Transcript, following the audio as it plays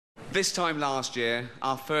This time last year,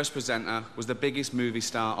 our first presenter was the biggest movie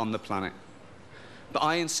star on the planet. But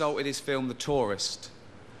I insulted his film The Tourist,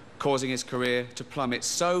 causing his career to plummet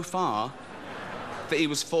so far that he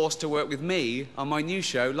was forced to work with me on my new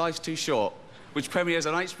show, Life's Too Short, which premieres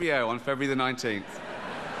on HBO on February the 19th.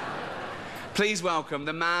 Please welcome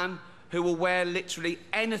the man who will wear literally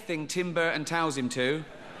anything Tim Burton tells him to,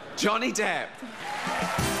 Johnny Depp.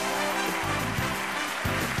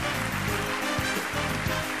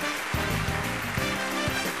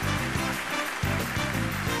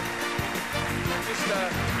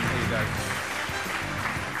 There you go.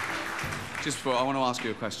 Just before, I want to ask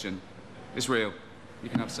you a question. It's real. You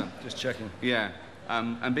can have some. Just checking. Yeah.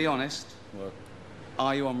 And be honest. What?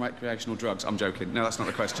 Are you on recreational drugs? I'm joking. No, that's not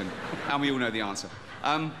the question. And we all know the answer.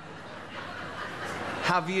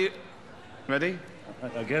 Have you... Ready?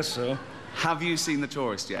 I guess so. Have you seen The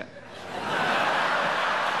Tourist yet?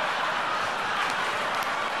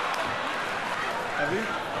 Have you?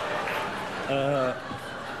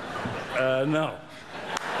 No.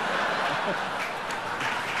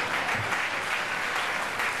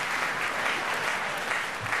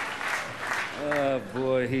 Oh,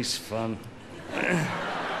 boy, he's fun.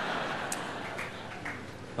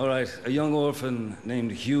 All right, a young orphan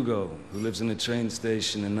named Hugo, who lives in a train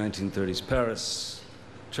station in 1930s Paris,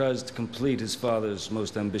 tries to complete his father's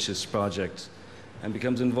most ambitious project and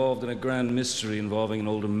becomes involved in a grand mystery involving an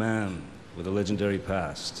older man with a legendary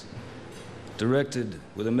past. Directed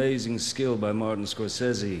with amazing skill by Martin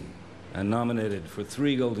Scorsese and nominated for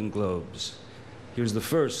 3 Golden Globes, here's the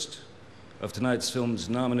first of tonight's films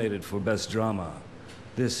nominated for Best Drama.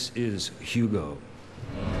 This is Hugo.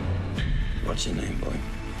 What's your name, boy?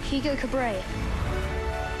 Hugo Cabret.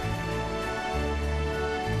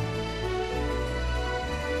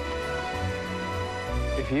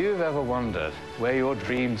 If you've ever wondered where your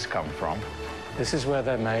dreams come from, this is where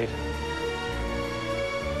they're made.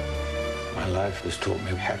 My life has taught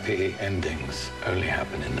me happy endings only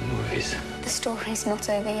happen in the movies. The story's not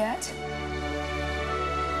over yet.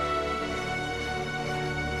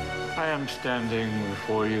 I am standing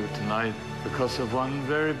before you tonight because of one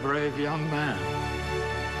very brave young man.